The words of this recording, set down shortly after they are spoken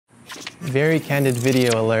Very candid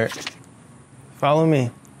video alert. Follow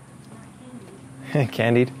me.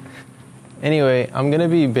 Candied. Anyway, I'm gonna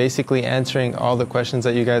be basically answering all the questions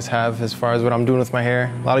that you guys have as far as what I'm doing with my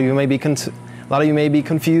hair. A lot of you may be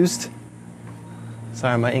confused.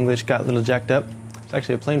 Sorry, my English got a little jacked up. It's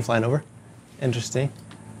actually a plane flying over. Interesting.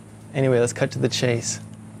 Anyway, let's cut to the chase.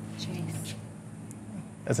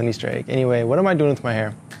 That's an Easter egg. Anyway, what am I doing with my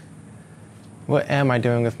hair? What am I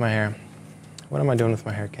doing with my hair? What am I doing with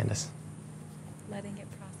my hair, Candace? Letting it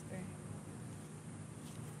prosper.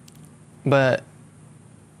 But,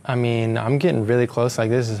 I mean, I'm getting really close. Like,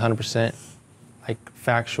 this is 100% like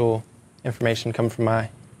factual information coming from my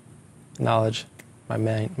knowledge, my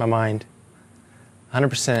mind.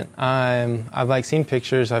 100%. I've like seen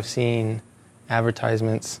pictures, I've seen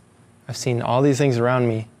advertisements, I've seen all these things around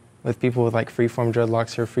me with people with like freeform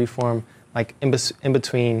dreadlocks or freeform, like in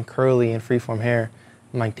between curly and freeform hair.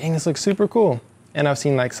 I'm like, dang, this looks super cool. And I've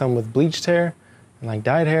seen like some with bleached hair and like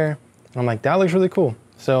dyed hair. And I'm like, that looks really cool.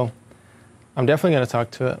 So I'm definitely gonna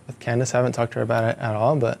talk to it with Candace. I haven't talked to her about it at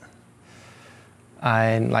all, but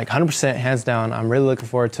I like 100% hands down, I'm really looking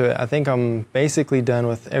forward to it. I think I'm basically done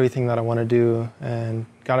with everything that I wanna do and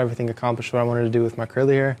got everything accomplished what I wanted to do with my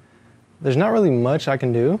curly hair. There's not really much I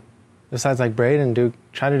can do besides like braid and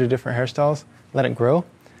try to do different hairstyles, let it grow.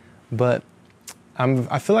 But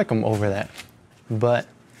I feel like I'm over that. But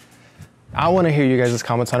I want to hear you guys'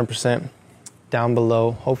 comments 100% down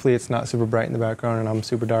below. Hopefully it's not super bright in the background and I'm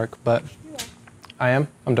super dark, but I am?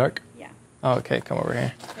 I'm dark? Yeah. Oh, okay, come over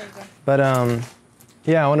here. There you go. But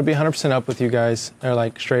yeah, I want to be 100% up with you guys, or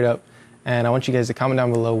like straight up. And I want you guys to comment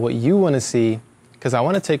down below what you want to see, because I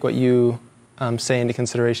want to take what you say into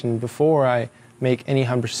consideration before I make any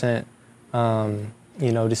 100%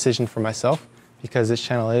 decision for myself, because this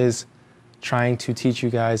channel is trying to teach you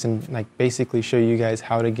guys and like basically show you guys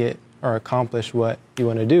how to get or accomplish what you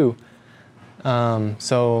want to do.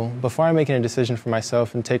 So before I make any decision for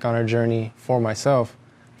myself and take on a journey for myself,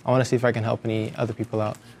 I want to see if I can help any other people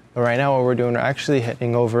out. But right now what we're doing, we're actually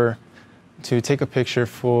heading over to take a picture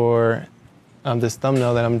for this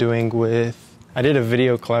thumbnail that I'm doing with, I did a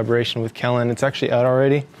video collaboration with Kellen. It's actually out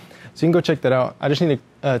already, so you can go check that out. I just need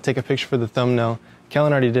to take a picture for the thumbnail.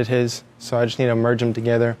 Kellen already did his, so I just need to merge them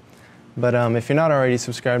together. But if you're not already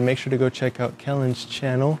subscribed, make sure to go check out Kellen's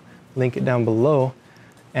channel. Link it down below.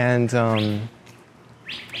 And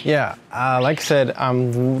yeah, like I said,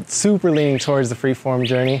 I'm super leaning towards the freeform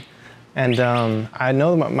journey. And I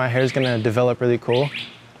know that my hair is going to develop really cool.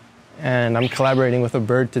 And I'm collaborating with a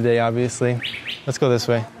bird today, obviously. Let's go this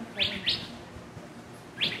way.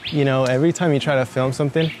 You know, every time you try to film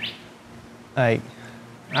something, like,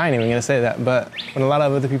 I ain't even gonna say that, but when a lot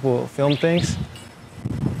of other people film things,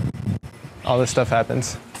 all this stuff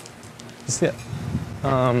happens.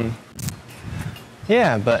 Yeah,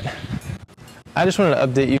 yeah, but I just wanted to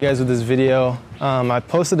update you guys with this video. I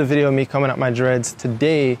posted a video of me coming up my dreads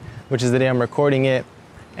today, which is the day I'm recording it,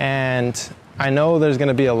 and I know there's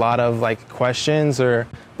gonna be a lot of like questions or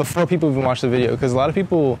before people even watch the video, because a lot of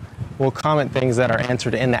people will comment things that are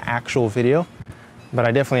answered in the actual video, but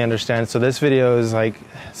I definitely understand. So this video is like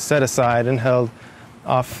set aside and held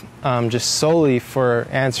off just solely for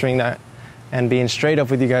answering that and being straight up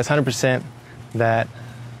with you guys 100% that,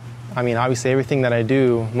 I mean, obviously everything that I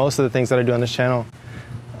do, most of the things that I do on this channel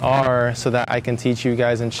are so that I can teach you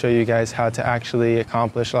guys and show you guys how to actually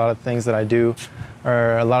accomplish a lot of things that I do,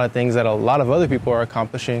 or a lot of things that a lot of other people are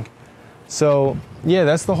accomplishing. So yeah,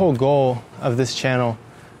 that's the whole goal of this channel.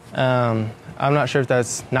 I'm not sure if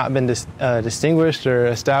that's not been distinguished or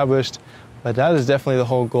established, but that is definitely the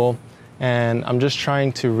whole goal. And I'm just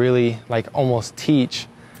trying to really like almost teach,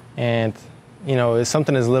 and you know, it's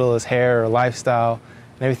something as little as hair or lifestyle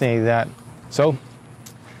and everything like that. So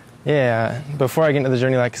yeah, before I get into the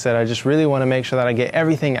journey, like I said, I just really want to make sure that I get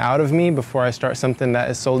everything out of me before I start something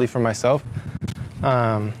that is solely for myself.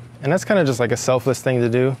 And that's kind of just like a selfless thing to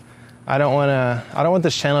do. I don't want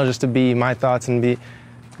this channel just to be my thoughts and be,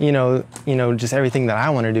 you know, just everything that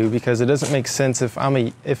I want to do, because it doesn't make sense if I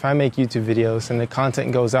make YouTube videos and the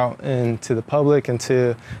content goes out into the public and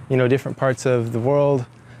to, you know, different parts of the world.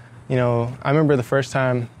 You know, I remember the first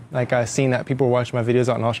time like I seen that people were watching my videos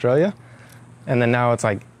out in Australia, and then now it's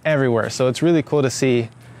like everywhere. So it's really cool to see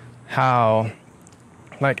how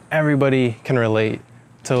like everybody can relate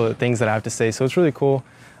to things that I have to say. So it's really cool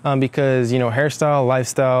because, you know, hairstyle,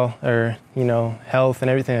 lifestyle, or, you know, health and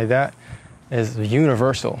everything like that is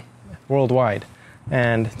universal, worldwide,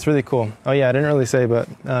 and it's really cool. Oh yeah, I didn't really say, but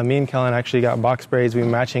me and Kellen actually got box braids. We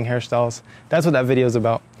matching hairstyles. That's what that video is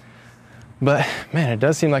about. But man, it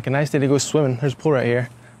does seem like a nice day to go swimming. There's a pool right here,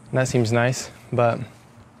 and that seems nice. But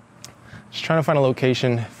Just trying to find a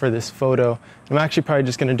location for this photo. I'm actually probably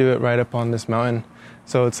just gonna do it right up on this mountain.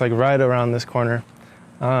 So it's like right around this corner.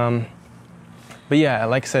 But yeah,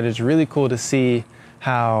 like I said, it's really cool to see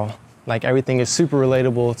how like everything is super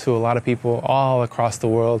relatable to a lot of people all across the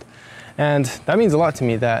world. And that means a lot to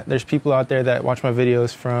me that there's people out there that watch my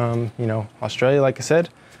videos from, you know, Australia, like I said,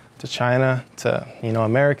 to China, to, you know,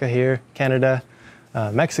 America here, Canada,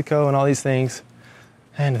 Mexico, and all these things.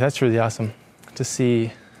 And that's really awesome to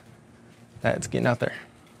see that it's getting out there.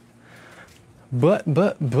 But,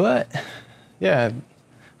 yeah,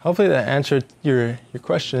 hopefully that answered your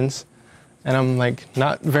questions. And I'm like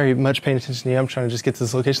not very much paying attention to you. I'm trying to just get to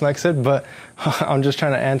this location, like I said, but I'm just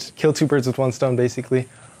trying to kill two birds with one stone, basically.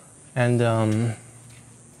 And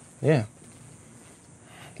yeah.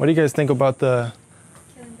 What do you guys think about the...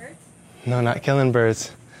 Killing birds? No, not killing birds.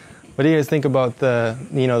 What do you guys think about the,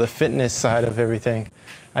 you know, the fitness side of everything?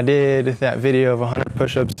 I did that video of 100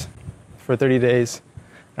 push-ups for 30 days.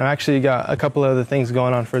 I've actually got a couple other things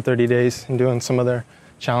going on for 30 days and doing some other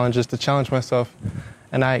challenges to challenge myself.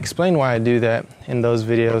 And I explain why I do that in those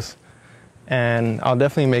videos. And I'll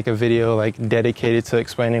definitely make a video like dedicated to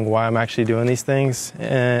explaining why I'm actually doing these things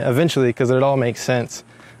eventually, because it all makes sense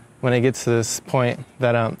when it gets to this point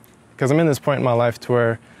that, because I'm in this point in my life to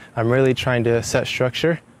where I'm really trying to set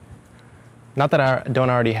structure. Not that I don't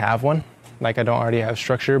already have one, like I don't already have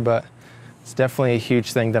structure, but it's definitely a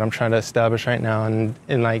huge thing that I'm trying to establish right now. And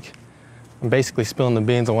like, I'm basically spilling the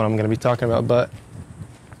beans on what I'm going to be talking about. But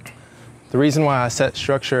the reason why I set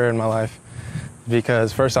structure in my life,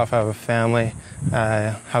 because first off, I have a family,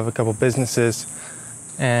 I have a couple businesses,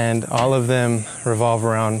 and all of them revolve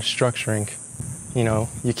around structuring. You know,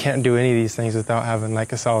 you can't do any of these things without having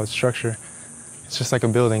like a solid structure. It's just like a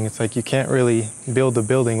building. It's like you can't really build a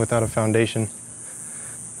building without a foundation.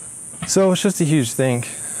 So it's just a huge thing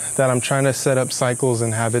that I'm trying to set up cycles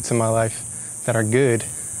and habits in my life that are good.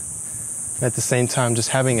 At the same time, just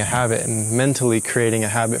having a habit and mentally creating a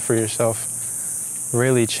habit for yourself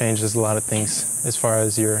really changes a lot of things as far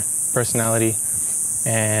as your personality.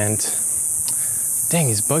 And dang,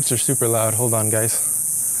 these bugs are super loud. Hold on, guys.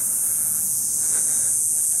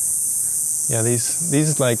 Yeah,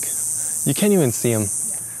 these like, you can't even see them.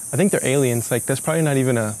 I think they're aliens. Like, that's probably not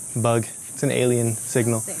even a bug. It's an alien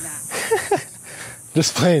signal. Don't say that.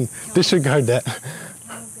 Just plain, disregard that.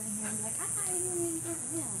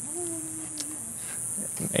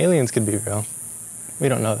 Aliens could be real. We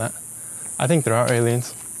don't know that. I think there are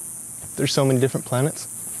aliens. There's so many different planets.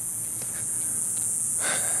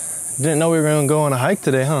 Didn't know we were going to go on a hike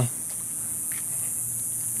today, huh?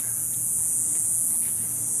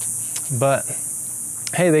 But,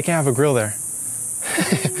 hey, they can have a grill there.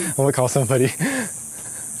 I'm going to call somebody.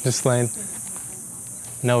 Just playing.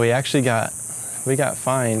 No, we actually got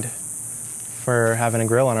fined for having a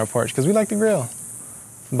grill on our porch because we like to grill.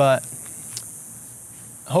 But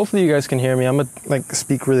hopefully you guys can hear me. I'm gonna like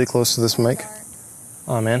speak really close to this mic.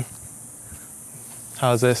 Oh man.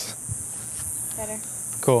 How's this? Better.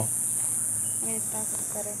 Cool. I mean, it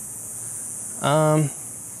sounds better.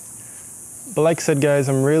 But like I said, guys,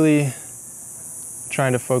 I'm really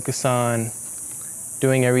trying to focus on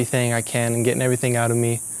doing everything I can and getting everything out of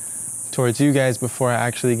me towards you guys before I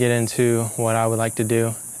actually get into what I would like to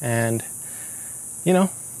do. And, you know,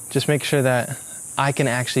 just make sure that I can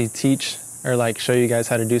actually teach or like show you guys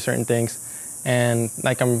how to do certain things. And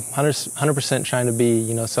like I'm 100% trying to be,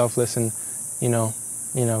 you know, selfless and, you know,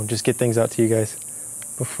 just get things out to you guys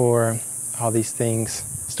before all these things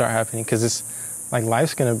start happening. Because it's like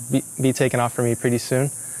life's going to be taken off for me pretty soon.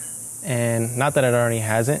 And not that it already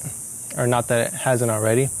hasn't, or not that it hasn't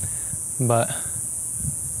already, but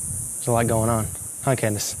there's a lot going on. Huh,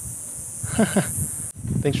 Candace?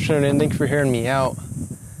 Thanks for tuning in. Thanks for hearing me out.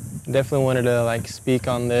 Definitely wanted to like speak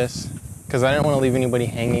on this because I didn't want to leave anybody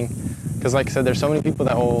hanging. Because like I said, there's so many people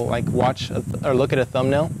that will like watch or look at a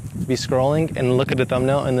thumbnail, be scrolling and look at a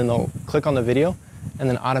thumbnail, and then they'll click on the video and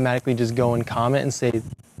then automatically just go and comment and say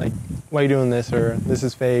like, why are you doing this? Or this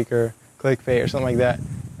is fake, or clickbait or something like that.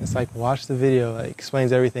 It's like, watch the video. It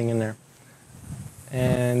explains everything in there.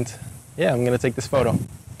 And yeah, I'm going to take this photo.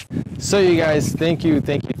 So you guys, thank you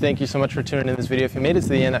so much for tuning in this video. If you made it to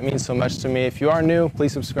the end, that means so much to me. If you are new,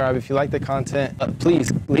 please subscribe. If you like the content,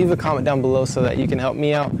 please leave a comment down below so that you can help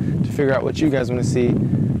me out to figure out what you guys want to see,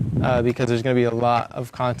 because there's going to be a lot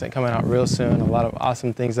of content coming out real soon, a lot of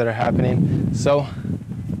awesome things that are happening. So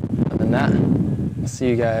other than that, I'll see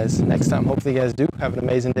you guys next time. Hopefully you guys do have an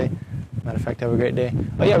amazing day. Matter of fact, have a great day.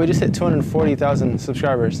 Oh yeah, we just hit 240,000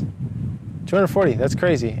 subscribers. 240, that's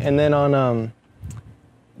crazy. And then on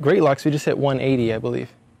DREADLOCK, we just hit 180, I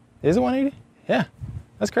believe. Is it 180? Yeah,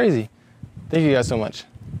 that's crazy. Thank you guys so much.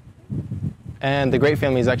 And the Great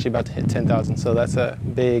family is actually about to hit 10,000, so that's a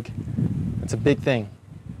big thing.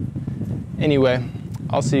 Anyway,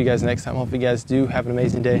 I'll see you guys next time. Hope you guys do have an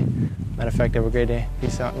amazing day. Matter of fact, have a great day.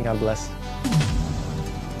 Peace out and God bless.